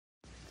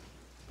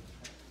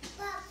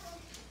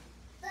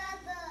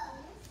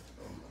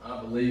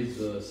believe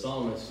the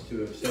psalmist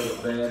to have said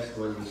it best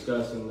when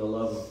discussing the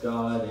love of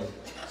God. In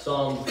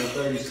Psalms, the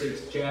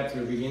 36th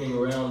chapter, beginning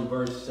around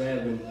verse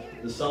 7,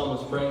 the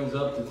psalmist brings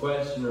up the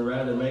question, or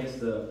rather makes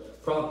the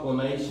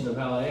proclamation of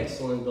how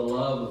excellent the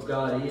love of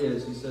God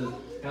is. He says,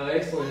 "How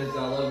excellent is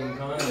thy loving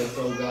kindness,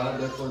 O God,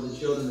 therefore the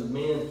children of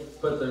men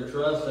put their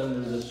trust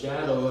under the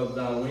shadow of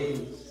thy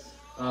wings."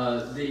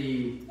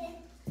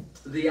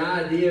 The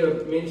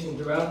idea mentioned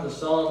throughout the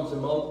Psalms in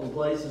multiple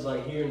places,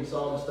 like here in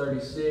Psalms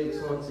 36,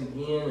 once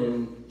again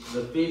in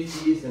the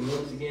 50s, and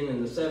once again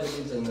in the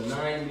 70s and the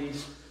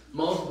 90s.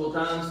 Multiple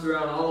times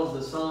throughout all of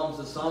the Psalms,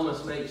 the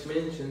psalmist makes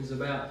mentions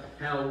about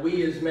how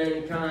we as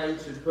mankind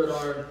should put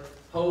our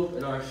hope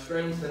and our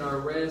strength and our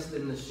rest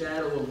in the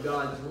shadow of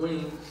God's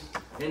wings.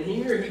 And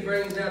here he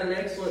brings out an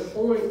excellent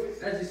point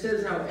as he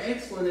says, "How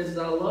excellent is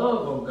thy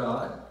love, O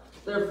God.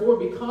 Therefore,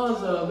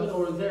 because of it,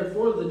 or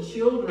therefore the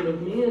children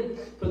of men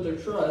put their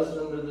trust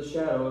under the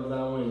shadow of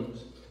thy wings."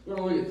 We're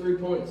going to look at 3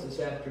 points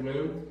this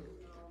afternoon.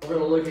 We're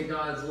going to look at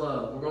God's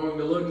love. We're going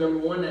to look, number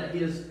one, at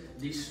his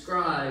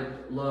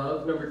described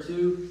love. Number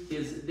two,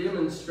 his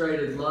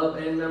demonstrated love.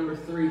 And number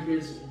three,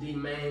 his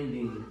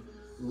demanding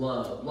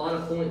love. A lot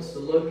of points to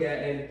look at.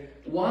 And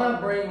why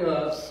bring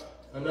up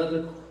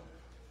another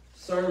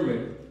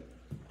sermon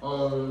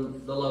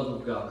on the love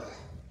of God?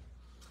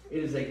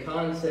 It is a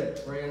concept,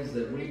 friends,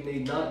 that we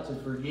need not to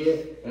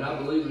forget, and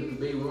I believe it to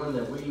be one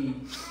that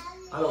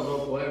I don't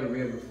know if we'll ever be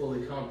able to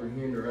fully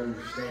comprehend or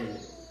understand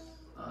it.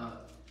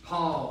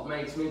 Paul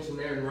makes mention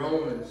there in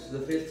Romans, the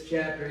 5th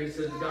chapter, he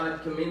says,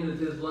 "God commended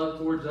his love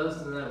towards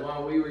us, and that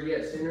while we were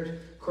yet sinners,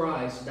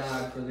 Christ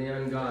died for the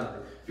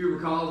ungodly." If you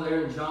recall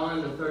there in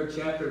John, the 3rd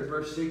chapter,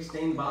 verse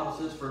 16, the Bible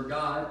says, "For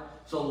God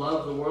so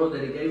loved the world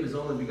that he gave his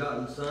only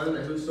begotten Son,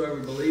 that whosoever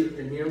believeth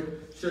in him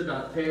should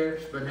not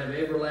perish, but have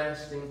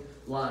everlasting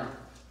life."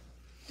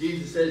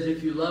 Jesus says,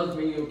 "If you love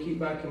me, you'll keep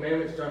my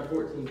commandments," John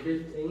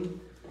 14:15.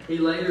 He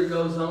later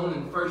goes on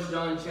in 1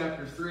 John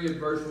chapter 3 and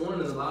verse 1,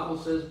 and the Bible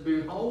says,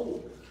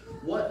 "Behold,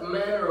 what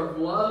manner of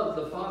love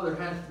the Father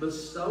hath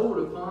bestowed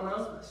upon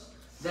us,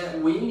 that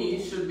we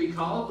should be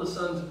called the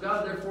sons of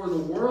God. Therefore the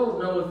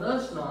world knoweth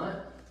us not,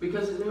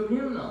 because it knew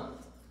him not."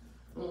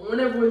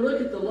 Whenever we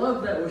look at the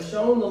love that was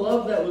shown, the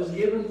love that was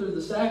given through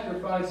the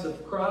sacrifice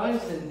of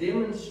Christ and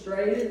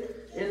demonstrated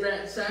in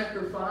that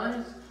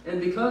sacrifice, and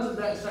because of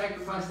that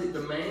sacrifice it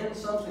demands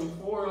something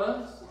for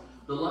us,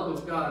 the love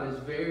of God is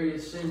very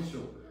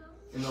essential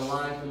in the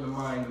life and the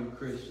mind of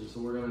Christians.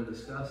 So we're going to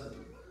discuss it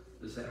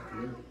this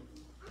afternoon.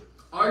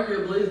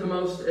 Arguably the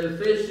most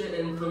efficient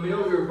and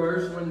familiar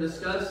verse when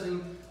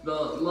discussing the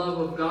love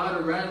of God,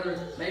 or rather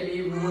maybe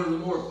even one of the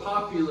more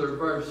popular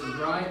verses,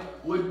 right,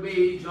 would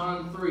be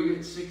John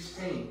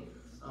 3:16,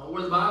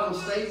 where the Bible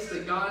states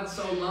that God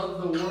so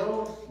loved the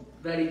world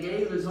that he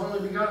gave his only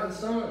begotten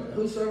Son.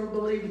 "Whosoever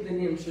believeth in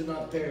him should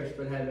not perish,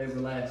 but have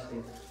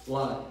everlasting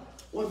life."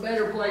 What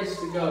better place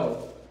to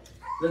go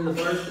than the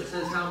verse that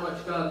says how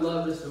much God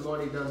loved us and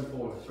what he done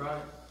for us,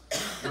 right?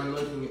 I'm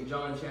looking at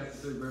John chapter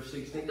 3, verse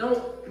 16.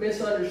 Don't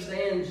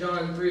misunderstand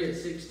John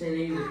 3:16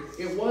 either.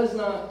 It was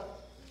not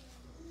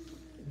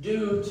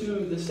due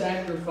to the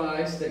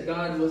sacrifice that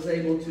God was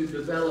able to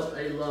develop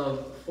a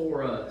love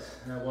for us.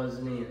 That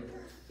wasn't it.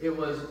 It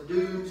was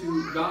due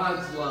to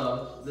God's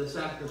love, the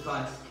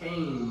sacrifice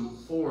came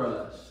for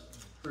us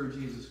through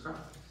Jesus Christ.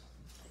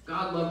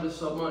 God loved us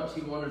so much,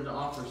 he wanted to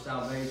offer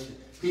salvation.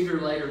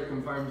 Peter later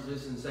confirms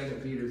this in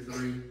 2 Peter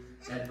 3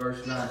 at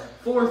verse 9.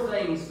 4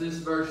 things this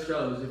verse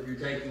shows if you're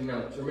taking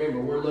notes.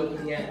 Remember, we're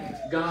looking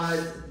at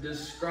God's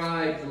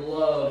described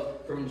love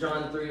from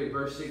John 3 at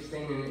verse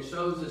 16, and it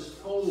shows us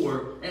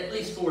at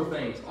least four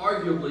things,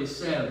 arguably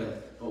 7,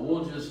 but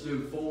we'll just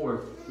do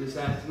 4 this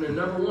afternoon.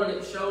 Number 1,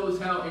 it shows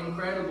how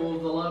incredible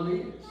the love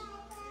is.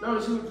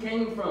 Notice who it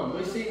came from.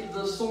 We see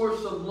the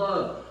source of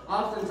love.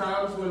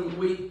 Oftentimes when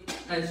we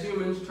as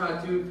humans try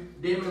to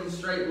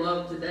demonstrate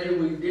love today,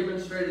 we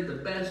demonstrate it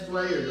the best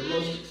way or the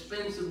most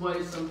expensive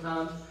way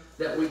sometimes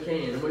that we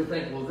can. And we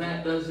think, well,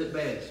 that does it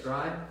best,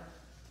 right?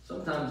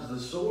 Sometimes the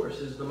source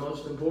is the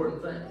most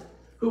important thing.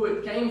 Who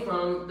it came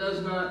from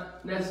does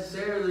not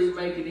necessarily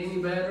make it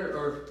any better,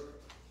 or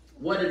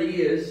what it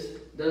is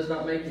does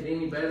not make it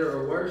any better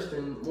or worse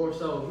than more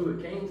so who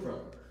it came from.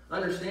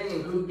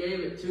 Understanding who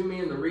gave it to me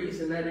and the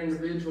reason that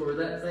individual or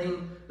that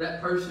thing,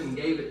 that person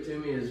gave it to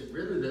me is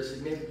really the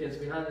significance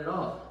behind it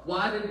all.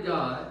 Why did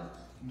God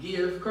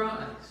give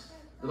Christ?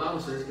 The Bible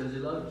says because he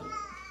loves you.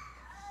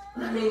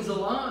 That means a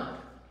lot.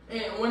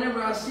 And whenever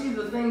I see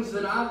the things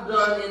that I've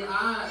done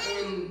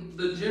in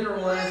the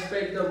general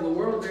aspect of the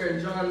world there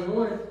in John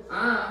 1,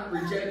 I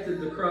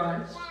rejected the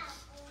Christ.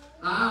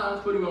 I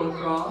put him on the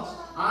cross.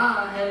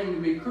 I had him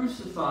to be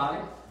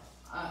crucified.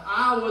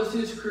 I was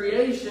his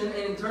creation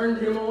and turned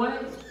him away.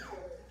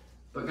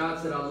 But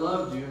God said, I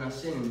loved you and I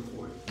sent him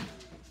for you.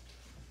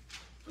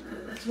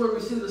 That's where we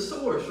see the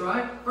source,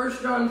 right?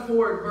 1 John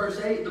 4 verse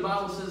 8, the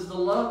Bible says, the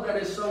love that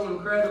is so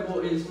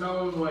incredible is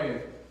known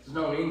where? It's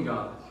known in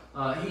God.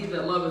 He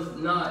that loveth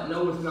not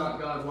knoweth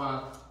not God.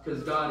 Why?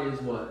 Because God is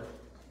what?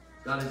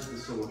 God is the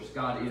source.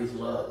 God is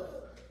love.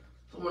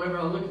 So whenever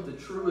I look at the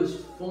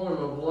truest form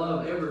of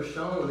love ever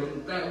shown,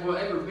 and that will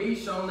ever be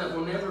shown, that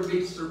will never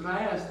be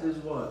surpassed, is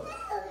what?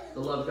 The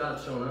love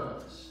God's shown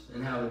us,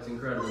 and how it's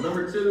incredible.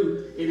 Number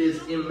 2, it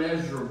is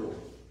immeasurable.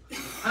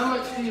 How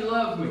much do you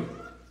love me?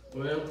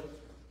 Well,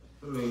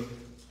 let me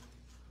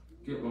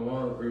get my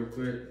wallet real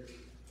quick.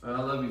 I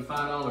love you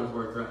 $5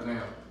 worth right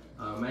now.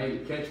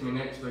 Maybe catch me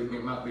next week and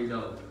it might be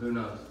double. Who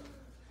knows?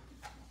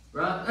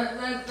 Right?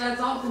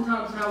 That's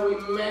oftentimes how we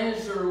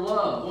measure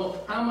love.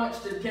 Well, how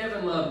much did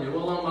Kevin love me?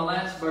 Well, on my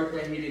last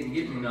birthday, he didn't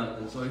get me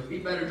nothing, so he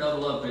better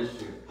double up this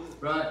year.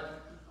 Right?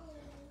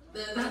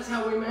 That's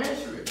how we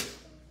measure it.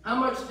 How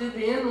much did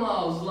the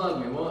in-laws love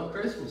me? Well, at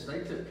Christmas, they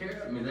took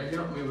care of me. They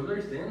helped me with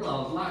this. The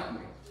in-laws like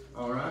me.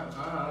 All right?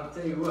 I'll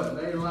tell you what,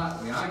 they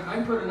like me. I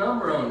can put a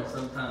number on it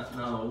sometimes.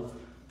 No,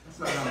 that's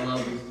not how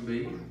love is to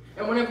be.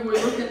 And whenever we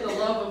look at the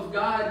love of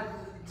God,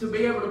 to be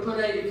able to put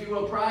a, if you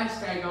will, price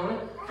tag on it,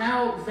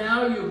 how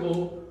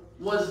valuable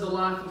was the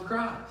life of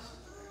Christ?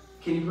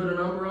 Can you put a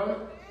number on it?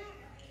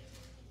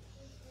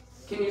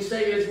 Can you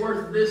say it's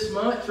worth this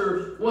much,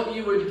 or what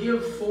you would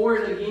give for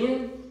it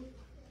again?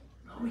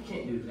 No, we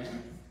can't do that.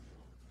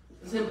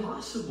 It's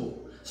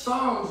impossible.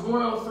 Psalms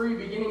 103,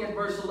 beginning at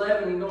verse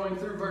 11 and going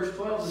through verse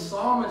 12, the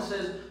psalmist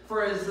says,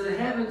 "For as the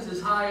heavens is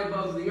high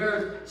above the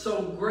earth,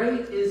 so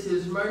great is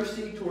his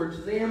mercy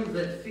towards them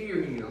that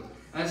fear him.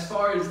 As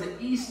far as the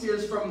east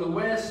is from the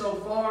west, so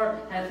far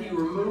hath he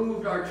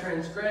removed our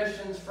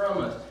transgressions from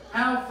us."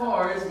 How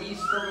far is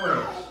east from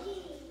west?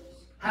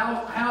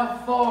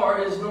 How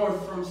far is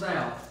north from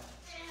south?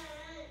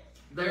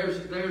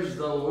 There's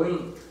the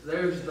length,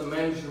 there's the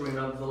measurement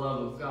of the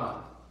love of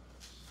God,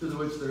 to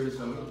which there is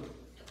no meaning.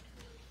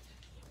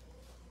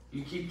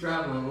 You keep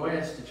traveling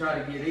west to try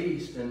to get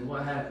east, and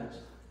what happens?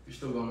 You're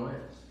still going west.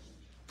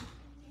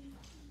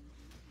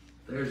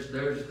 There's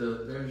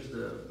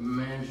the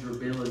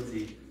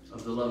measurability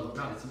of the love of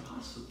God. It's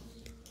impossible.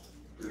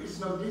 There is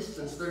no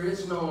distance. There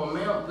is no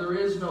amount. There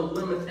is no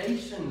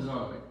limitations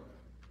on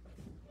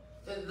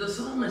it. The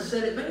psalmist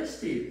said it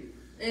best here.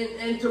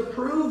 And to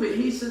prove it,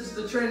 he says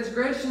the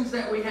transgressions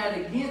that we had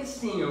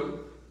against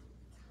him,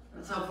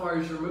 that's how far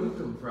he's removed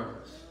them from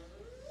us.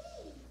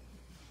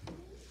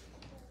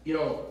 You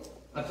know,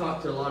 I've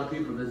talked to a lot of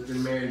people that's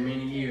been married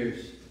many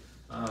years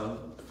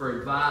for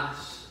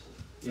advice,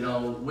 you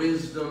know,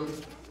 wisdom.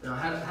 You know,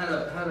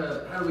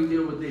 how do we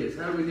deal with this?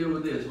 How do we deal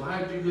with this? Well, how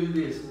did you do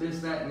this,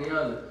 that, and the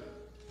other?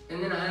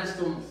 And then I asked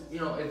them, you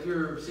know, if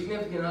your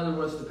significant other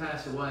was to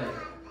pass away,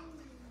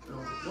 you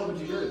know, what would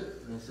you do?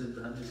 And they said,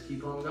 I just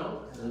keep on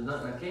going. There's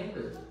nothing I can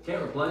do.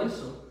 Can't replace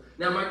them.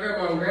 Now, my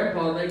grandma and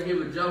grandpa, they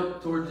give a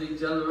joke towards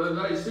each other.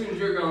 Well, as soon as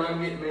you're gone,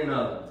 I'm getting in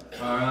another.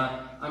 All right?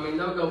 I mean,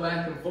 they'll go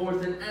back and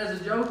forth, and as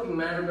a joking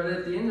matter, but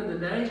at the end of the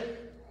day,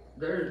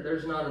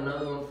 there's not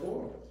another one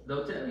for them.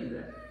 They'll tell you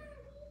that.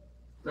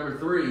 Number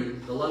 3,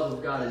 the love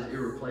of God is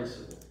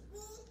irreplaceable.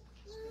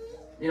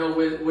 You know,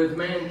 with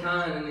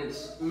mankind and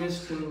its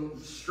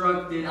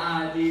misconstructed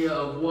idea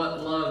of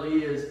what love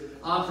is,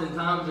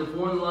 oftentimes if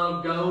one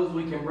love goes,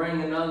 we can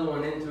bring another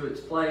one into its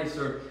place.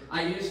 Or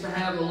I used to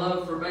have a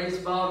love for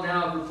baseball,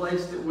 now I've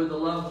replaced it with a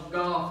love of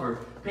golf or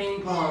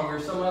ping pong or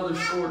some other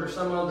sport or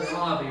some other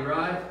hobby,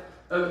 right?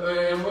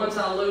 And once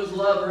I lose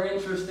love or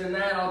interest in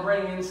that, I'll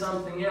bring in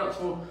something else.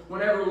 Well,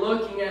 whenever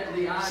looking at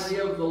the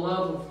idea of the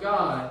love of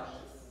God,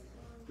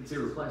 it's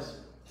irreplaceable.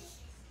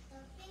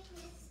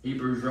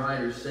 Hebrews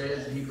writer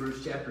says,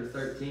 Hebrews chapter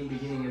 13,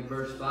 beginning at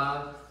verse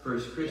 5, for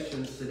as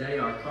Christians today,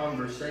 our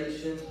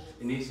conversation,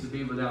 it needs to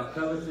be without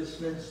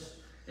covetousness,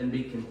 and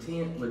be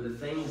content with the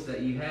things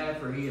that you have,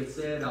 for he hath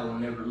said, I will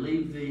never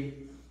leave thee,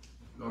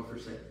 nor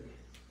forsake thee.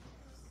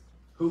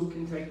 Who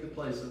can take the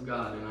place of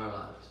God in our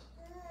lives?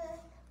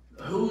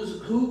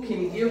 Who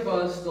can give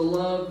us the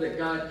love that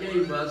God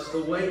gave us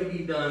the way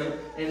he done it,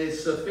 and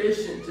is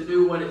sufficient to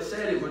do what it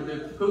said it would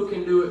do? Who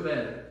can do it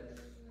better?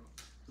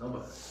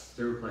 Nobody. It's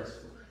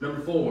irreplaceable.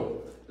 Number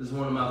 4, this is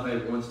one of my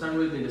favorite ones. Turn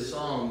with me to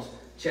Psalms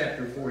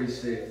chapter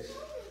 46.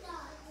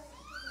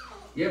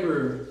 You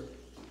ever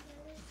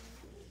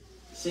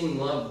seen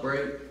love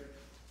break?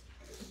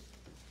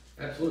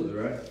 Absolutely,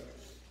 right?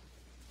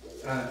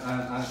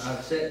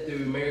 I've sat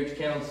through marriage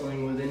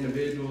counseling with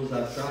individuals.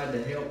 I've tried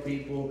to help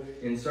people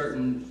in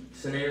certain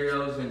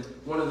scenarios, and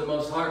one of the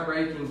most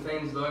heartbreaking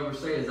things they'll ever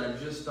say is, I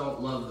just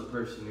don't love the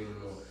person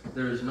anymore.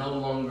 There is no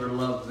longer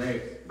love there.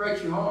 It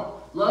breaks your heart.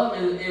 Love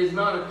is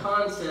not a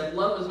concept.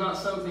 Love is not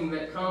something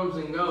that comes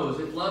and goes.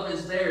 If love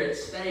is there, it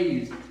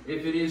stays,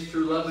 if it is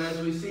true love, as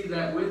we see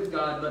that with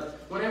God. But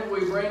whenever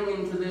we bring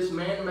into this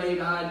man-made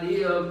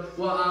idea of,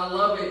 well, I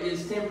love it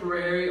is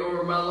temporary,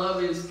 or my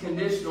love is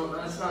conditional,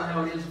 that's not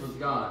how it is with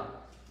God.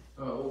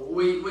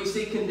 We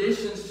see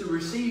conditions to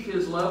receive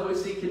his love. We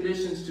see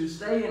conditions to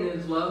stay in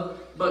his love.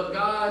 But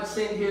God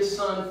sent his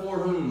Son for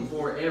whom?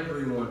 For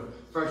everyone.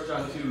 1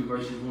 John 2,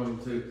 verses 1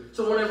 and 2.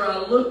 So whenever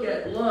I look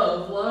at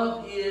love,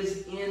 love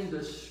is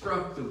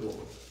indestructible.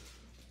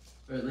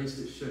 Or at least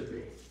it should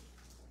be.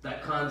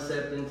 That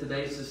concept in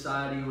today's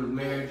society with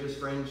marriages,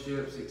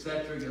 friendships,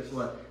 etc., guess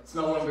what? It's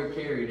no longer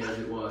carried as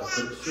it was,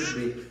 but it should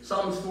be.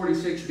 Psalms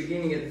 46,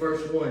 beginning at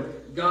verse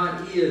 1.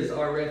 God is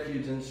our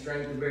refuge and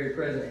strength, a very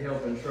present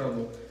help in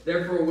trouble.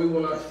 Therefore we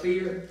will not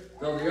fear,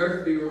 though the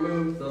earth be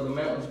removed, though the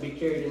mountains be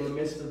carried in the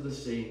midst of the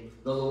sea,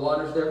 though the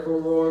waters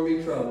therefore roar and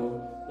be troubled,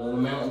 though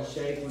the mountains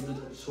shake with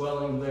the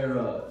swelling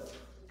thereof.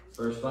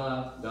 Verse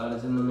 5, God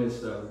is in the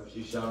midst of her.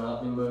 She shall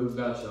not be moved.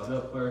 God shall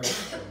help her,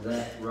 and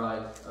that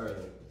right early.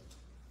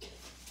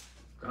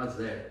 God's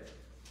there.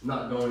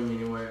 Not going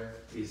anywhere.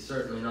 He's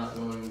certainly not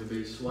going to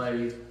be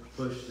swayed,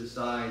 pushed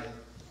aside,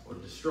 or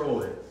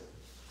destroyed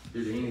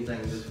due to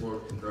anything this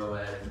world can throw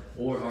at him,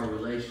 or our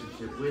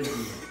relationship with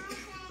him.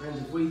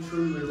 Friends, if we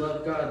truly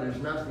love God, there's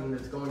nothing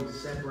that's going to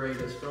separate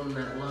us from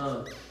that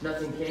love.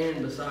 Nothing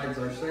can besides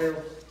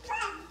ourselves.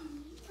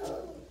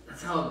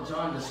 That's how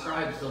John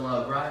describes the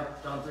love, right?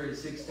 John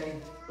 3:16.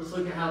 Let's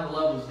look at how the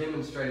love was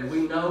demonstrated.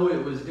 We know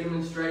it was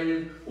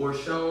demonstrated or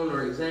shown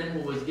or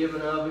example was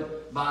given of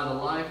it by the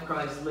life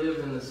Christ lived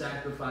and the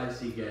sacrifice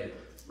he gave.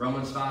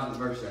 Romans 5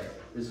 verse 8.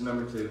 This is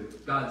number 2.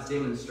 God's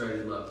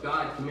demonstrated love.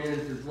 God commended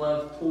his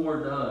love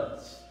toward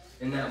us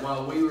in that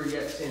while we were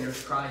yet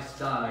sinners, Christ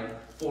died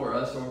for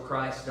us, or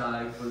Christ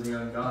died for the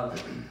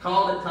ungodly.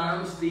 Called at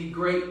times the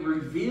great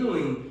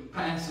revealing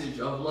passage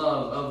of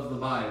love of the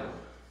Bible.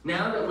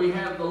 Now that we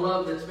have the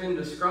love that's been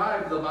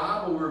described, the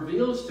Bible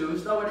reveals to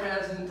us, though it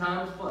has in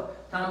times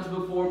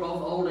before,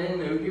 both Old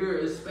and New, here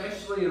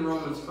especially in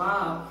Romans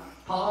 5,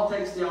 Paul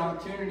takes the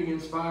opportunity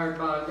inspired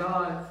by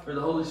God, or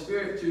the Holy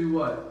Spirit, to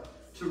what?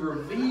 To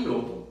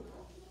reveal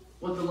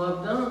what the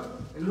love done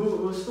and who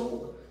it was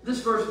for.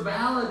 This verse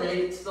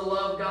validates the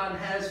love God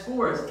has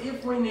for us.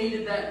 If we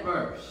needed that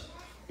verse,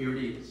 here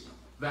it is.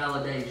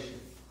 Validation.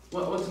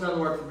 What's another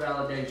word for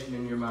validation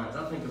in your minds?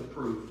 I think of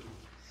proof.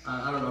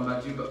 I don't know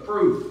about you, but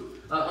proof.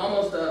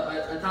 Almost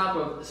a type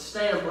of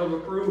stamp of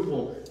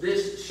approval.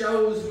 This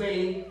shows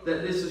me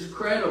that this is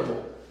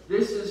credible.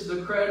 This is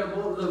the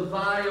credible, the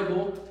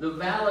viable, the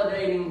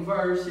validating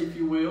verse, if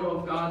you will,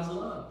 of God's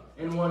love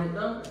and what it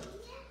does.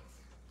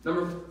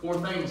 Number 4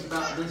 things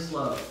about this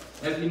love.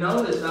 If you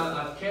notice,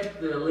 I've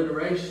kept the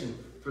alliteration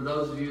for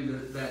those of you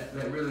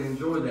that really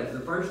enjoy that.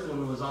 The first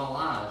one was all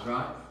eyes,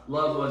 right?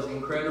 Love was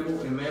incredible,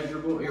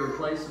 immeasurable,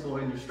 irreplaceable,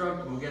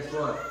 indestructible. Guess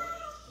what?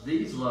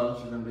 These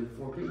loves are going to be the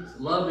 4 P's.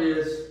 Love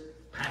is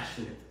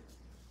passionate.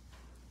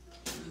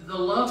 The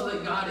love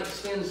that God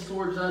extends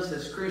towards us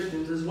as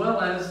Christians, as well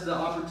as the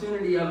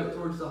opportunity of it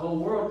towards the whole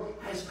world,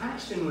 has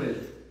passion with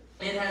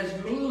it. It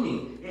has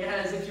meaning. It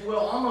has, if you will,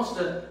 almost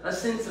a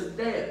sense of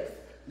depth.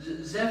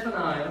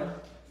 Zephaniah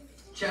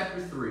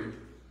chapter 3,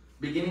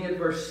 beginning at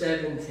verse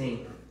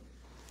 17.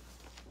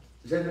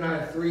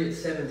 Zephaniah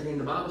 3:17,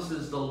 the Bible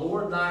says, "The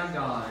Lord thy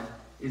God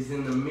is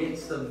in the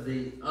midst of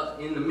thee.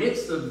 In the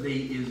midst of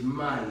thee is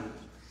mighty.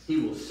 He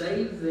will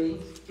save thee.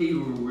 He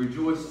will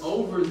rejoice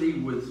over thee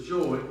with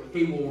joy.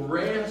 He will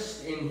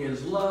rest in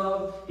his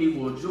love. He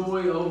will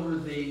joy over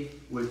thee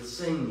with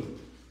singing."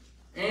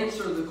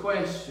 Answer the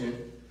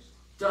question,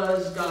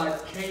 does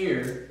God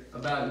care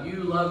about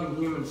you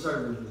loving him and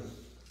serving him?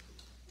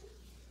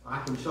 I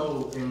can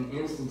show in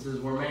instances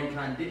where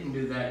mankind didn't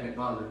do that and it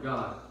bothered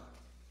God.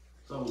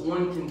 So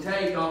one can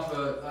take off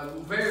a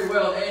very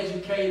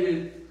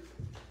well-educated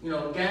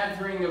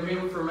gathering of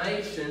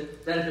information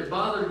that if it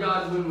bothered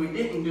God when we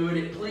didn't do it,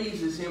 it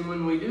pleases him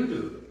when we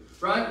do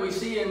it. Right? We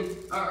see in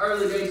our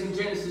early days in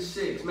Genesis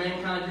 6,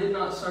 mankind did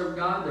not serve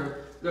God.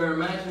 Their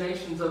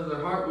imaginations of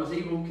their heart was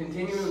evil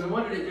continually. And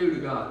what did it do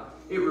to God?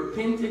 It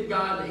repented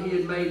God that he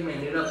had made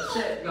man. It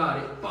upset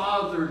God. It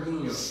bothered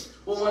him.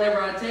 Well,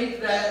 whenever I take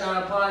that and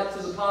I apply it to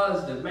the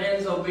positive,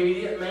 man's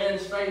obedient,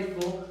 man's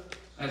faithful,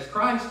 as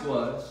Christ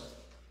was,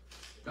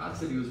 God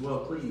said he was well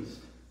pleased.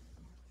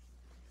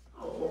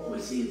 Oh, we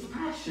see it's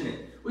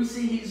passionate. We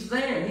see he's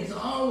there. He's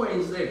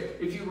always there.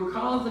 If you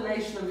recall the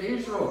nation of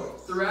Israel,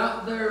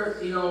 throughout their,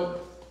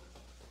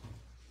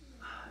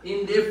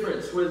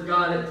 indifference with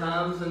God at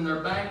times, and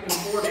their back and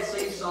forth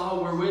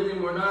seesaw, we're with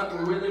him, we're not,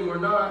 we're with him, we're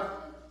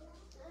not.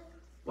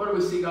 What do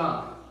we see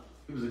God?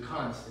 He was a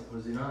constant,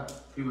 was he not?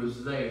 He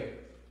was there.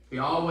 He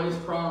always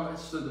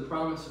promised, through the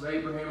promise of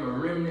Abraham, a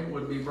remnant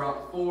would be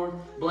brought forth.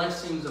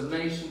 Blessings of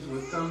nations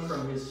would come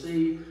from his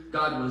seed.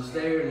 God was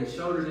there, and he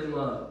showed it in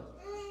love.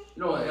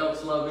 You know what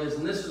else love is?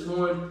 And this is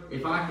one,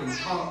 if I can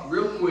talk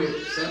real quick,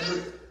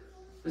 separate,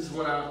 this is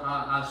one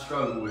I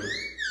struggle with.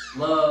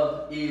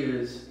 Love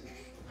is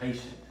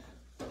patient.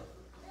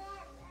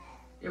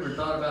 You ever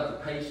thought about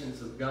the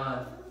patience of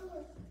God?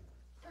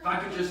 If I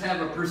could just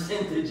have a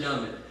percentage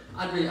of it,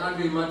 I'd be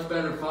a much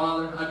better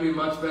father. I'd be a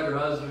much better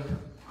husband.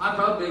 I'd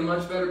probably be a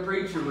much better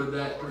preacher with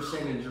that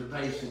percentage of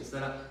patience.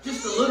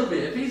 Just a little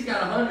bit. If he's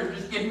got 100,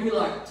 just give me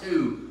like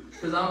 2.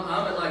 Because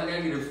I'm at like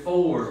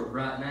 -4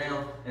 right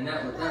now, and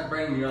that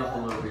bring me up a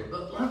little bit.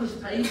 But love is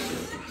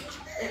patient.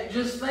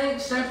 Just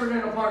think separate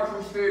and apart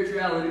from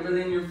spirituality, but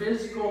in your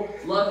physical,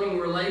 loving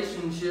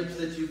relationships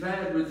that you've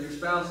had with your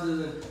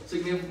spouses and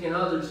significant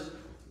others,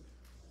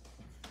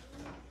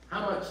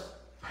 how much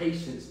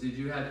patience did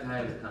you have to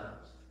have at times?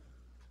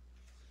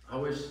 I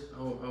wish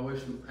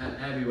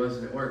Abby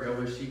wasn't at work. I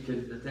wish she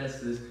could attest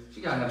to this. She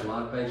got to have a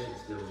lot of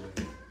patience still with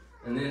me.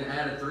 And then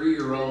add a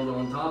 3-year-old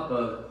on top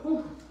of it.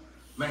 Whew.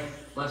 Man,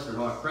 bless her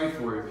heart. Pray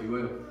for her if you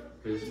will.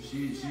 Because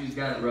she's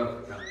got it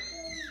rough at times.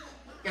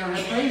 Gotta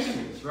have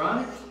patience,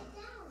 right?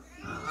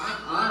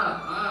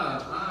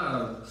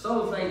 I'm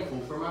so thankful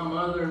for my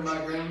mother and my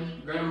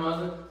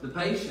grandmother, the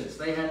patience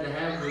they had to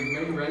have with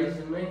me,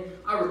 raising me.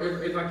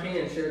 If I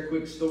can, share a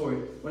quick story.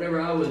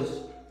 Whenever I was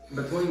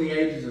between the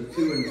ages of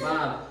 2 and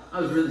 5, I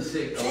was really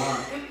sick a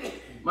lot.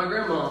 My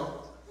grandma,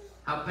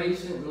 how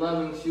patient and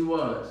loving she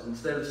was.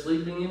 Instead of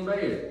sleeping in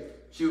bed,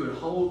 she would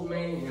hold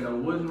me in a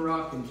wooden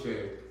rocking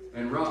chair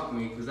and rock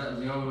me because that was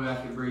the only way I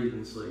could breathe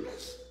and sleep.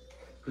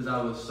 Because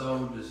I was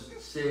so just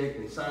sick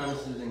and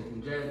sinuses and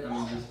congestion,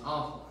 just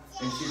awful.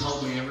 And she'd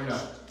hold me every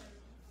night.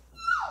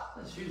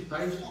 She was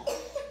patient.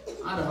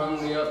 I'd have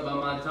hung me up by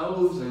my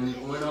toes and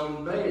went on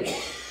to bed.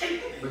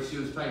 But she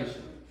was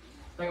patient.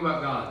 Think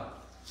about God.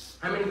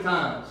 How many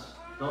times,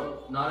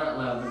 not out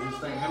loud, but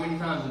just think, how many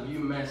times have you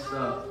messed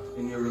up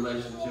in your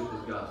relationship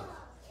with God?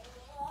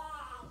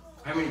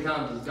 How many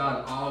times has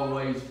God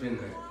always been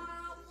there?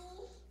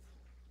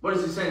 What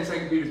does he say in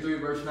 2 Peter 3,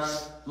 verse 9?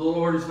 The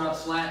Lord is not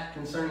slack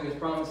concerning his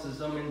promises,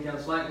 some men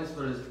count slackness,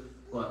 but is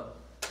what?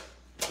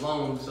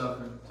 Long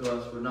suffering to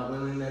us. We're not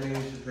willing that any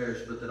should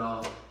perish, but that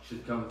all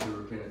should come to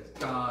repentance.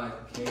 God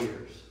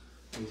cares.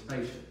 He's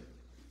patient.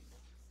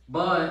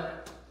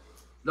 But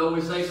though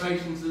we say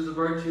patience is a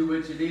virtue,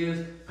 which it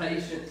is,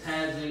 patience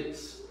has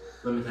its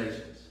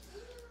limitations.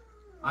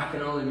 I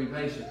can only be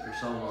patient for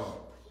so long.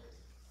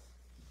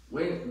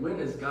 When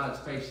is God's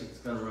patience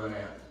going to run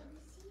out?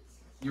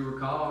 You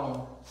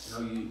recall,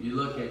 you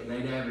look at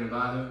Nadab and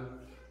Abihu,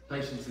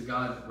 patience of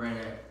God ran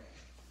out.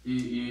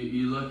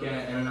 You look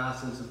at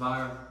Ananias and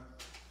Sapphira.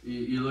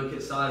 You look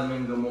at Sodom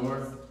and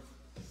Gomorrah.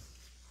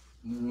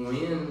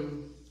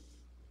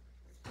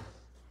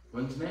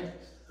 When's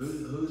next?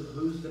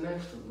 Who's the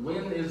next one?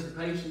 When is the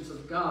patience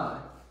of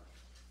God?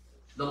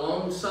 The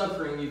long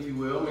suffering, if you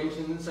will,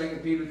 mentioned in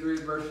 2 Peter 3,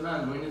 verse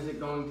 9. When is it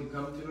going to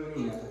come to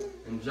an end?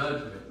 And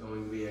judgment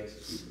going to be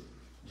executed?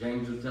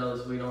 James would tell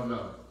us we don't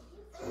know.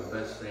 So we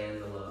best stay in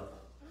the love.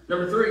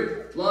 Number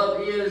 3,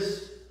 love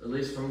is, at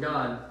least from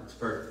God, it's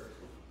perfect.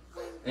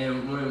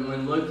 And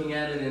when looking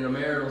at it in a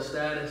marital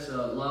status,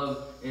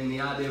 love in the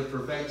idea of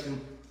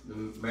perfection, the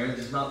marriage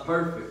is not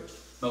perfect.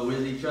 But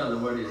with each other,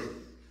 what is it?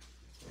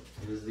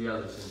 It is the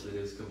other since it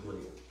is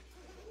complete.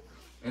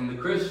 And the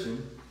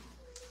Christian,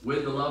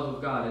 with the love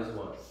of God, is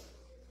what?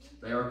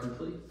 They are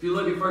complete. If you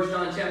look at 1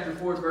 John chapter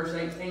 4, verse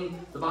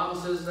 18, the Bible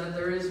says that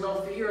there is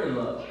no fear in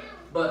love,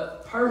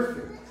 but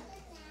perfect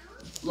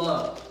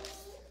love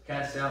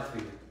casts out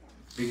fear,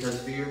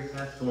 because fear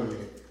hath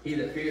torment. He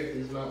that feareth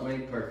is not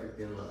made perfect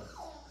in love.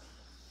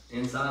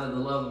 Inside of the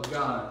love of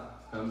God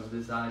comes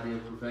this idea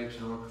of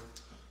perfection, or,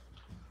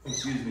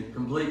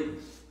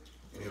 completeness.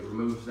 And it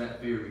removes that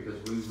fear because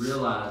we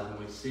realize and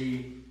we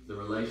see the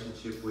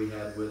relationship we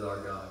have with our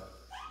God.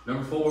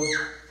 Number 4,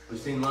 we've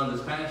seen love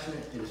is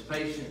passionate, it is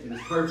patient, it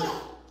is perfect.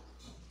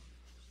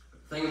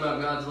 The thing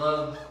about God's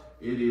love,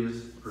 it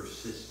is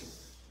persistent.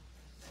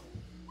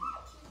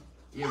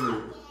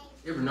 You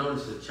ever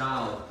notice a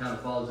child kind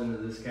of falls into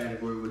this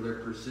category with their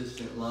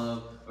persistent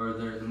love or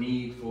their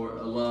need for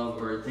a love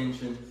or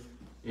attention?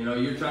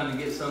 You're trying to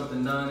get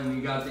something done and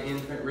you got the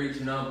infant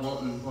reaching up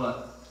wanting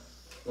what?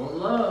 Wanting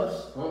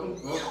loves.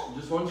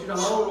 Just want you to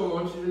hold them,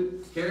 want you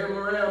to carry them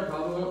around.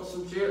 Probably want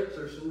some chips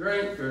or some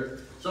drink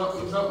or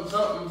something.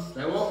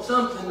 They want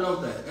something,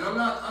 don't they? And I'm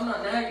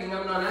not nagging,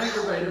 I'm not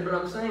aggravated, but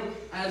I'm saying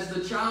as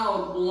the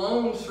child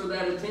longs for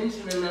that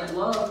attention and that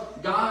love,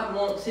 God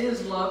wants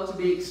his love to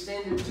be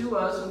extended to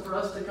us and for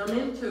us to come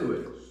into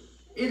it.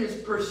 It is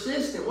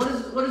persistent. What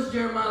does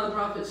Jeremiah the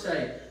prophet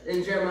say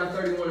in Jeremiah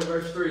 31 and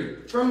verse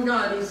 3? From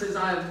God, he says,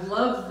 I have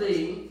loved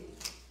thee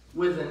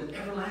with an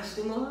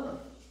everlasting love.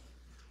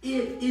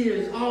 It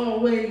is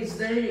always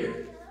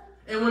there.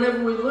 And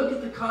whenever we look at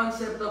the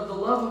concept of the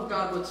love of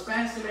God, what's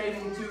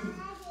fascinating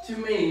to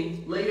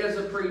me, Lee as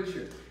a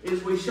preacher,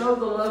 is we show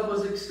the love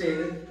was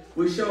extended.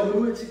 We show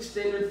who it's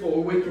extended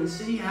for. We can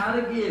see how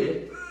to get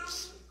it.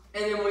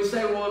 And then we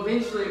say, well,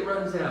 eventually it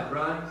runs out,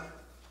 right?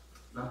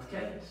 Not the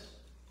case.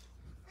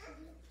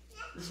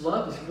 This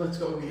love is what's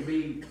going to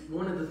be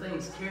one of the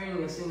things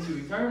carrying us into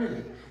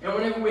eternity. And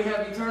whenever we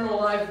have eternal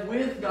life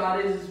with God,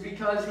 it is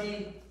because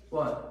he,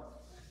 what?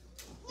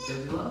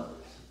 Because he loves us.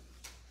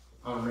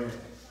 Amen.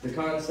 The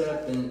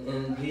concept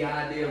and the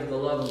idea of the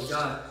love of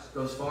God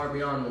goes far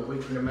beyond what we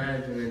can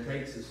imagine and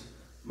takes us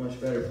much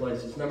better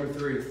places. Number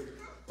 3,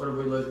 what have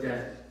we looked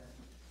at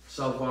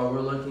so far?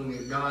 We're looking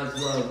at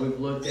God's love. We've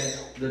looked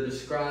at the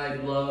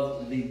described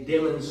love, the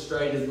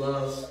demonstrated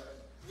love.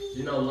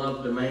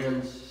 Love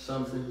demands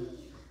something.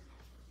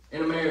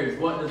 In a marriage,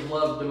 what does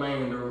love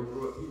demand? Or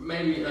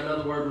maybe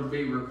another word would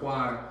be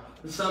require.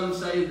 Some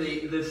say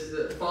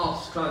this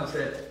false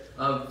concept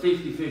of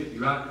 50-50,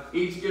 right?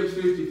 Each gives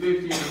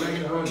 50-50 and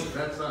make it 100.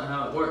 That's not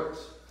how it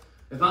works.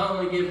 If I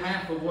only give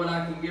half of what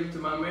I can give to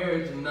my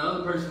marriage and the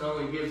other person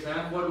only gives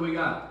half, what do we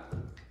got?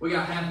 We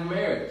got half a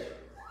marriage.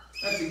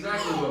 That's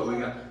exactly what we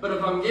got. But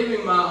if I'm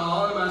giving my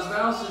all and my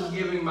spouse is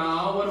giving my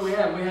all, what do we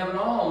have? We have an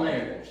all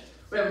marriage.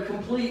 We have a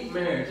complete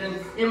marriage. And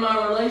in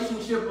my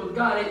relationship with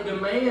God, it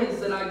demands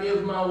that I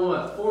give my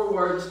what? 4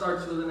 words,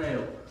 starts with an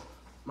L.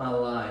 My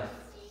life.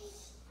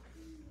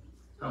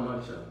 How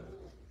much of it?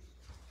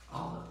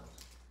 All of it.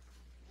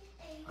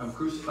 I'm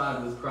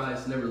crucified with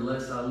Christ,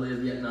 nevertheless I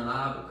live, yet not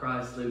I, but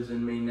Christ lives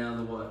in me. Now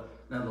the what?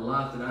 Now the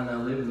life that I now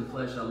live in the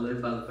flesh, I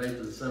live by the faith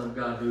of the Son of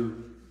God who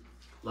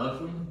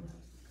loved me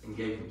and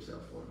gave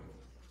himself for me.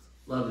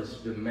 Love is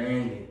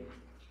demanding.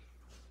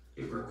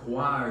 It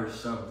requires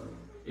something.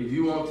 If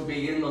you want to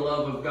be in the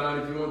love of God,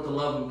 if you want the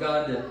love of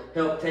God to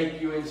help take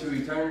you into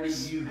eternity,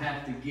 you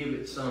have to give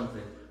it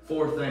something.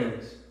 4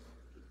 things.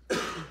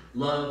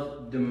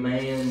 Love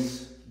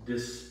demands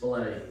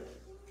display.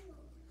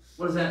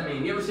 What does that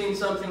mean? You ever seen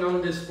something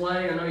on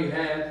display? I know you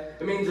have.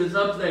 It means it's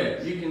up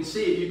there. You can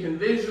see it. You can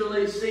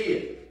visually see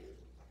it.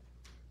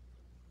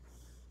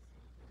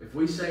 If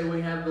we say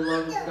we have the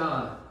love of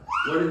God,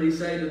 what did he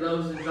say to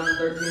those in John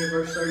 13,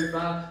 verse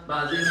 35?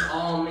 By this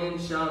all men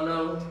shall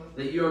know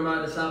that you are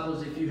my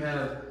disciples if you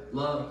have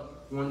love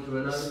one to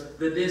another.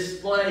 The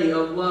display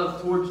of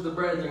love towards the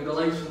brethren,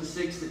 Galatians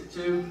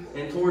 6:2,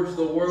 and towards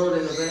the world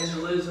in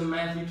evangelism,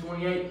 Matthew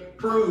 28,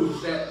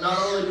 proves that not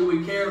only do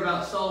we care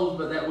about souls,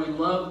 but that we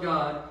love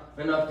God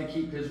enough to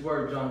keep his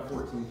word, John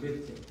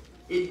 14:15.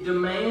 It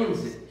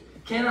demands it.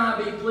 Can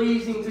I be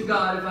pleasing to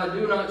God if I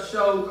do not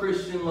show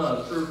Christian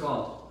love? True or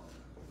false?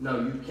 No,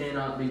 you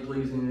cannot be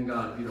pleasing to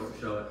God if you don't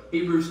show it.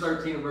 Hebrews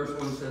 13 verse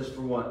 1 says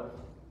for what?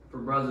 For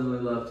brotherly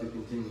love to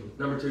continue.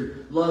 Number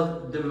 2,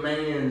 love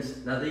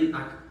demands, now these,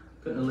 I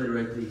couldn't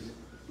alliterate these.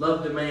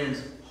 Love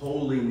demands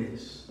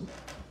holiness.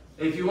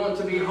 If you want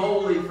to be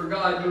holy for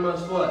God, you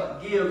must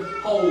what? Give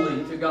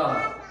wholly to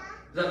God.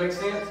 Does that make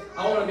sense?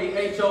 I want to be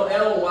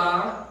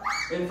H-O-L-Y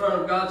in front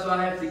of God, so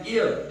I have to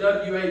give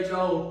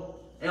W-H-O-L-L-Y.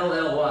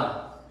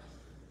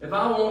 If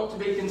I want to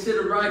be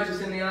considered righteous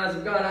in the eyes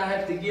of God, I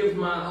have to give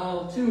my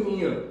all to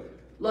him.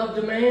 Love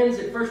demands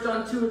it. 1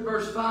 John 2 and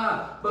verse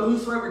 5. But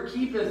whosoever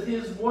keepeth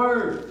his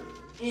word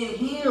in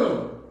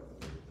him.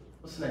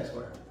 What's the next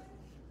word?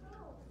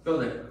 Go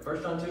there.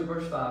 1 John 2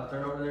 verse 5.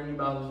 Turn over there in your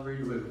Bibles, read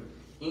it with me.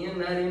 In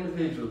that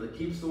individual that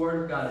keeps the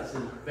word of God, it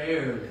says,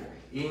 verily,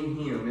 in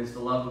him is the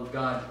love of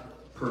God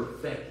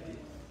perfected.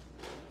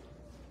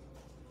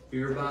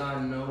 Hereby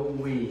know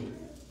we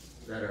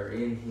that are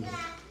in him.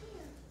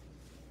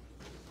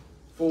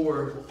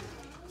 For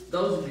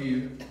those of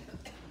you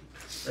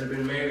that have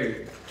been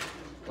married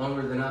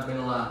longer than I've been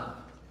alive,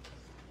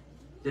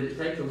 did it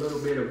take a little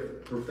bit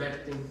of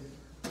perfecting?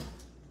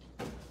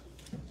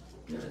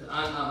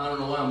 I don't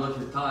know why I'm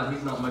looking at Todd.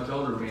 He's not much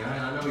older than me.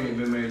 I know he ain't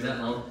been married that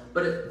long.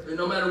 But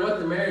no matter what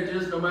the marriage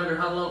is, no matter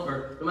how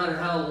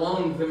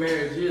long the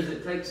marriage is,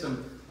 it takes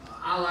some,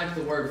 I like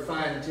the word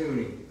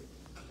fine-tuning.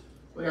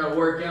 We got to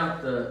work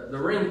out the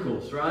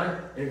wrinkles, right?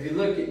 And if you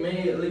look at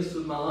me, at least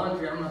with my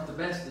laundry, I'm not the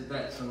best at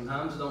that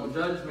sometimes. Don't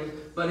judge me.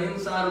 But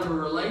inside of a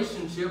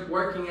relationship,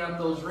 working out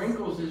those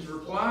wrinkles is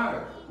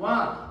required.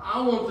 Why?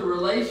 I want the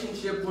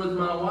relationship with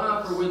my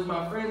wife or with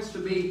my friends to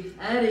be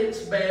at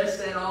its best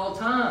at all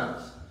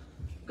times.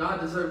 God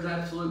deserves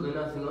absolutely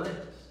nothing less.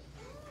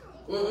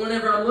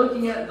 Whenever I'm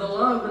looking at the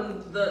love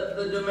and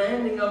the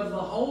demanding of the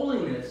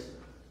holiness,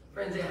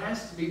 friends, it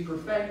has to be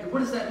perfected. What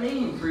does that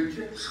mean,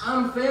 preacher?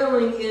 I'm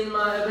failing in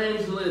my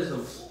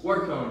evangelism.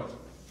 Work on it.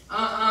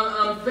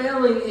 I'm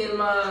failing in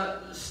my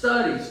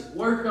studies.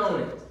 Work on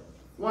it.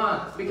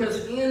 Why?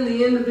 Because in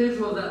the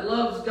individual that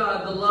loves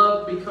God, the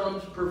love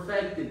becomes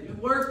perfected. You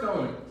work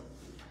on it.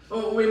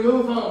 Well, we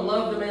move on.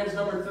 Love demands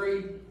number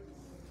 3,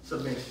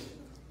 submission.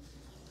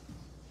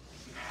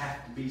 You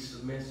have to be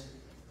submissive.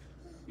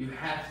 You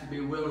have to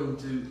be willing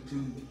to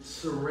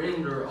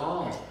surrender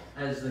all,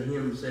 as the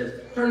hymn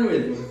says. Turn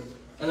with me.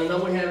 And I know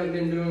we haven't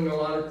been doing a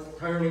lot of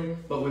turning,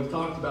 but we've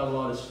talked about a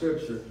lot of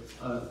scripture.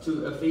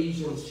 To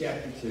Ephesians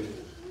chapter 2.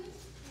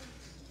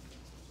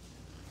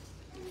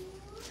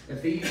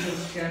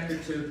 Ephesians chapter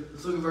 2.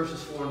 Let's look at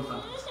verses 4 and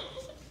 5.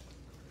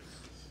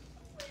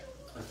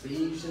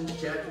 Ephesians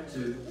chapter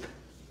 2,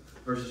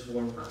 verses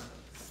 4 and 5.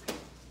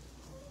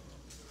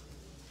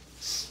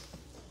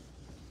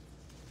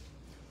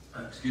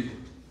 Excuse me.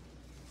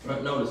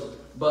 Right, notice.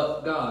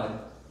 But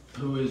God,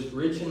 who is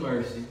rich in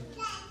mercy,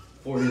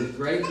 for his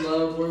great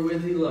love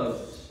wherewith he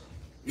loved us,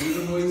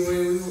 even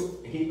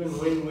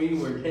when we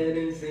were dead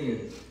in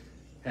sin,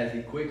 hath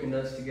he quickened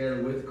us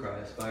together with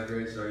Christ. By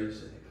grace are you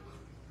saved.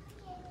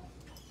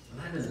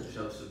 Well, that doesn't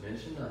show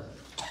submission, does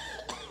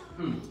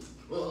it?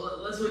 Well,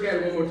 let's look at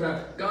it one more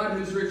time. God,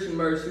 who's rich in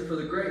mercy, for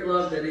the great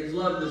love that he's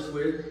loved us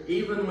with,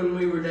 even when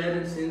we were dead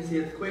in sins, he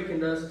hath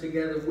quickened us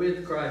together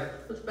with Christ.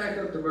 Let's back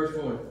up to verse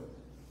 1.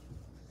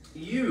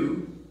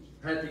 You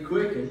hath he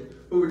quickened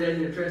who were dead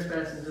in their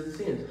trespasses and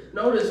sins.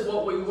 Notice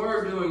what we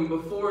were doing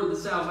before the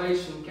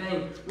salvation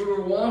came. We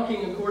were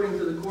walking according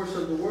to the course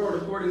of the world,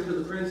 according to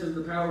the prince of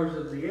the powers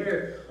of the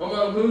air,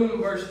 among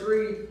whom, verse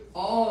 3,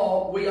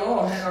 we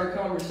all had our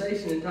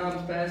conversation in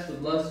times past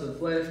with lusts of the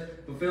flesh,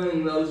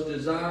 fulfilling those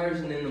desires,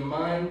 and in the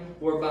mind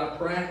were by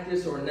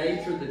practice or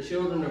nature the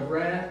children of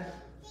wrath.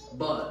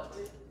 But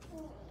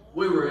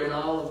we were in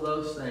all of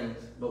those things.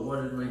 But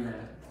what did we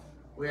have?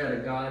 We had a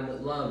God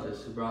that loved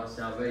us, who brought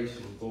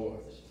salvation for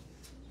us.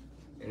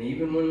 And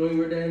even when we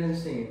were dead in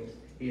sins,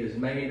 He has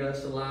made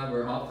us alive,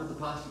 or offered the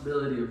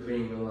possibility of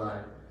being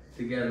alive,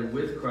 together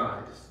with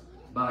Christ.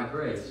 By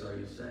grace are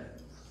you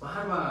saved. Well,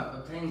 how do I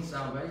obtain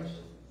salvation?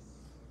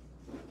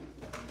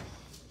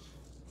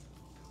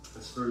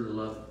 It's through the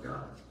love of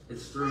God.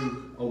 It's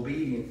through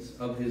obedience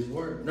of His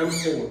Word. Number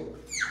 4,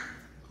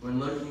 when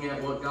looking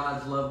at what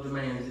God's love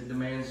demands, it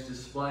demands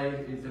display,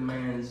 it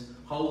demands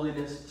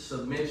holiness,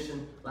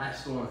 submission.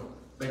 Last one,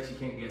 bet you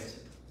can't guess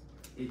it.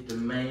 It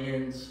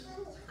demands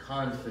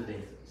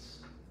confidence.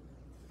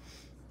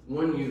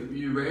 One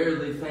you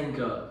rarely think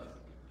of.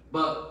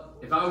 But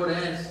if I were to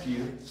ask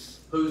you,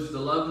 who's the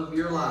love of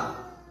your life,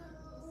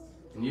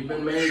 and you've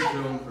been married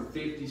to Him for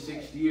 50,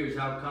 60 years,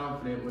 how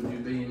confident would you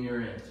be in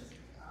your answer?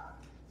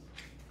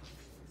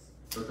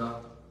 Go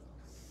talk.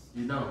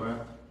 You don't,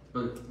 right?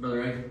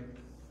 Brother A?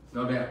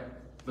 No doubt.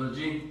 Brother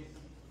G?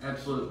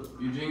 Absolutely.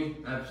 Eugene?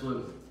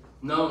 Absolutely.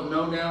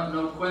 No doubt,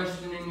 no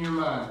question in your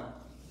mind.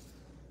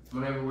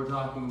 Whenever we're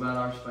talking about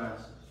our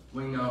spouses,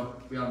 we know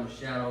beyond the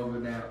shadow of a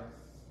doubt.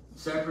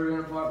 Separate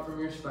and apart from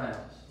your spouse,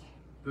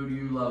 who do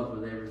you love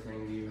with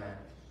everything that you have?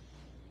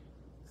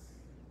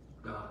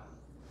 God.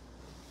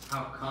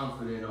 How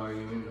confident are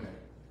you in that?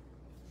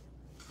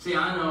 See,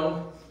 I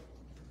know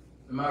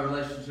in my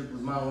relationship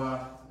with my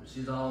wife,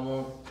 she's all I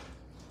want,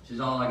 she's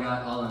all I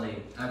got, all I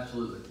need.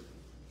 Absolutely.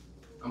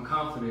 I'm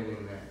confident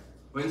in that.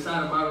 But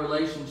inside of my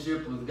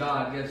relationship with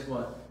God, guess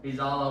what? He's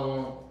all I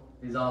want,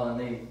 He's all I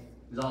need.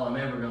 He's all I'm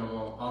ever going to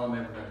want, all I'm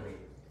ever going to need.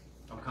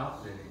 I'm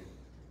confident in it.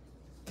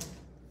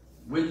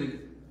 With the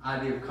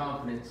idea of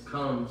confidence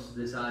comes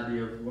this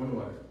idea of one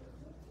word: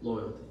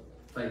 loyalty,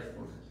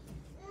 faithfulness.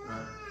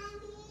 Right?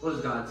 What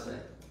does God say?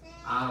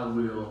 I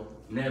will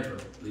never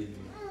leave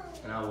you,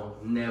 and I will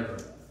never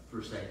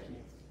forsake you.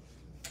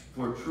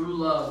 For true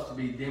love to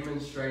be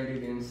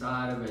demonstrated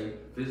inside of a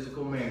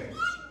physical marriage,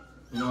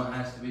 you know what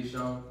has to be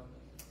shown?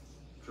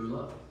 True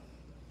love.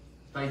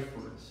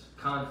 Faithfulness,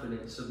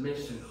 confidence,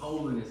 submission,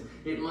 holiness.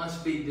 It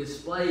must be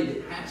displayed.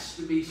 It has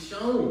to be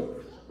shown.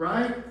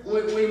 Right?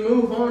 We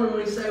move on and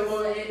we say,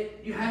 well,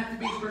 you have to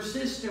be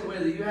persistent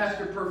with it. You have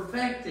to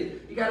perfect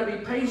it. You got to be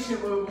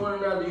patient with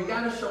one another. You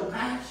got to show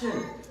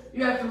passion.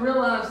 You have to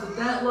realize that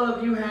that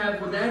love you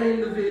have with that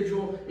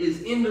individual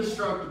is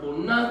indestructible.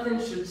 Nothing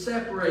should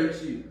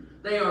separate you.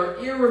 They are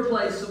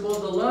irreplaceable.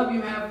 The love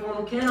you have for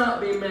them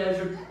cannot be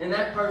measured. And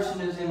that person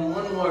is, in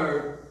one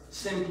word,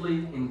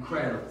 simply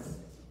incredible.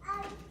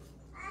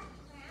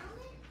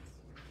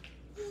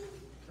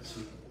 This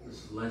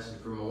is a lesson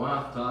for my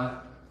wife,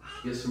 Todd.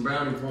 Get some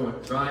brownie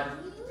points, right?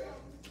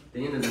 At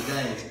the end of the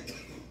day,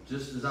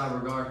 just as I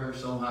regard her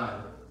so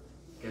highly,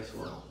 guess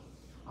what?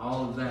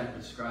 All of that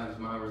describes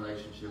my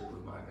relationship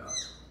with my God.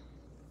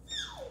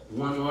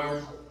 One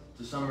word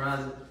to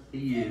summarize it: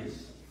 He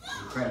is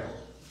incredible.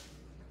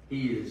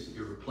 He is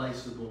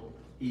irreplaceable.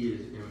 He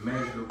is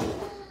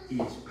immeasurable.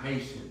 He is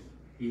patient.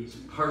 He is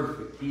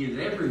perfect. He is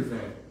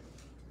everything.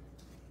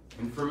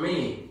 And for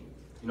me,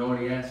 you know what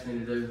He asked me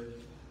to do?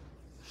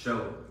 Show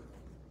it.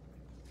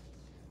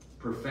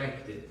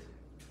 Perfect it.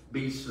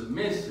 Be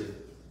submissive.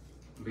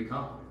 And be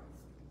confident.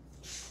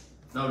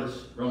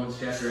 Notice Romans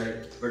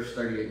chapter 8, verse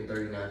 38 and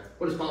 39.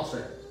 What does Paul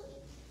say?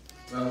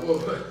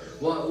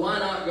 Why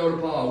not go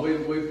to Paul?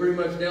 We've pretty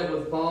much dealt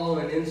with Paul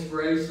and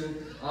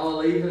inspiration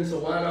all evening, so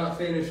why not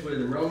finish with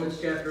him? Romans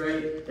chapter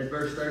 8 at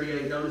verse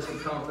 38, notice the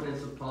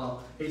confidence of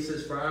Paul. He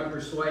says, for I am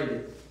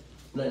persuaded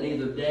that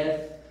neither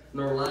death,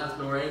 nor life,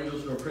 nor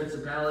angels, nor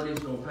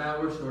principalities, nor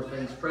powers, nor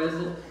things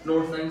present,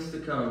 nor things to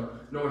come,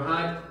 nor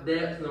height,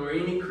 depth, nor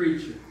any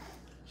creature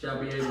shall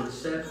be able to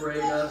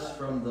separate us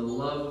from the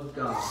love of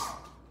God,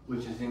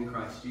 which is in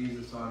Christ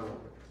Jesus our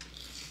Lord.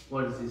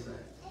 What does he say?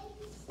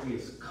 He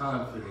is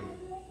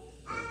confident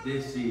that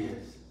this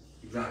is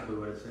exactly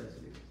what it says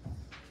it is.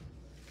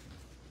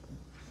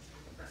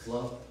 That's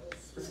love.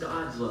 It's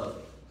God's love.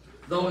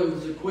 Though it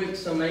was a quick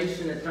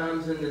summation at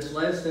times in this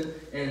lesson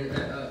and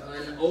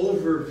an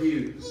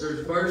overview,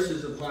 there's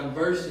verses upon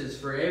verses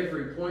for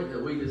every point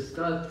that we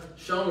discussed,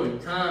 showing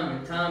time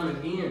and time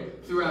again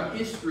throughout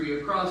history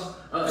across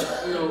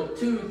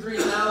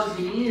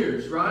 2,000-3,000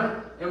 years,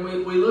 right? And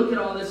we look at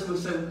all this and we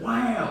say,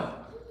 wow!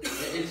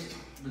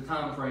 The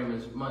time frame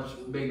is much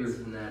bigger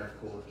than that, of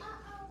course.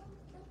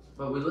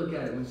 But we look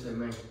at it and we say,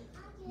 man,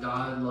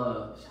 God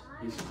loves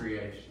His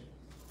creation.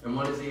 And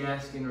what does He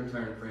ask in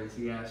return, friends?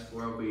 He asks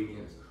for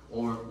obedience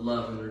or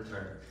love in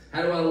return.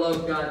 How do I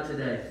love God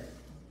today?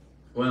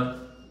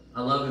 Well,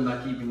 I love Him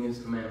by keeping His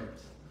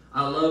commandments.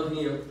 I love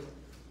Him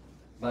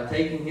by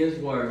taking His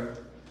word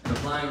and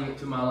applying it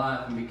to my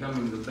life and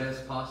becoming the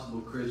best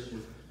possible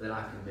Christian that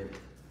I can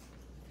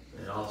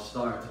be. It all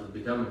starts with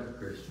becoming a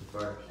Christian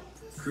first.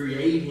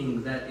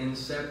 Creating that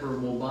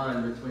inseparable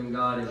bond between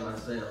God and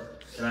myself.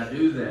 And I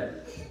do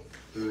that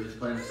through His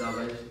plan of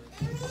salvation.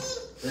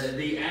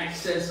 The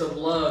access of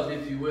love,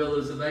 if you will,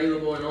 is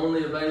available and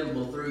only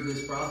available through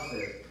this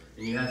process.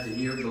 And you have to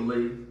hear,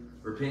 believe,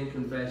 repent,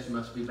 confess. You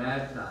must be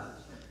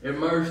baptized,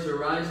 immersed,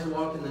 arise to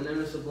walk in the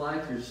newness of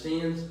life. Your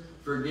sins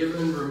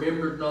forgiven,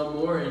 remembered no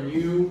more, and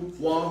you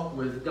walk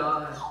with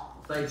God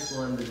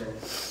faithful unto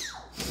death.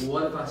 Well,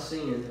 what if I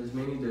sin, as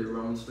many do,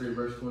 Romans 3,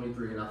 verse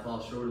 23, and I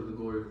fall short of the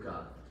glory of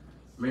God?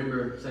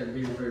 Remember 2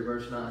 Peter 3,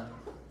 verse 9,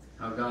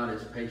 how God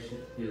is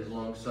patient, He is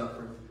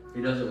long-suffering.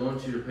 He doesn't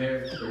want you to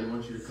perish, but He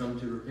wants you to come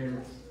to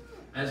repentance.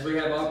 As we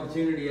have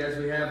opportunity, as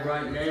we have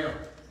right now,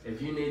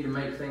 if you need to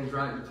make things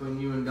right between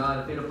you and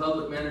God, if in a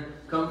public manner,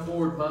 come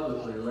forward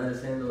publicly and let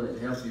us handle it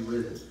and help you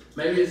with it.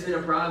 Maybe it's in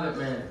a private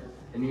manner,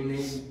 and you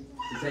need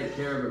to take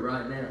care of it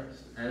right now.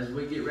 As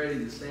we get ready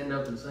to stand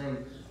up and sing,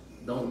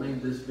 don't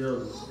leave this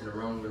building in a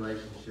wrong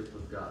relationship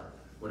with God.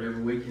 Whatever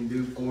we can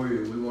do for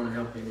you, we want to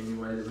help you in any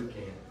way that we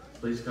can.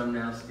 Please come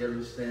now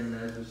together, stand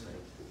as we sing.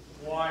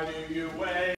 Why do you wait?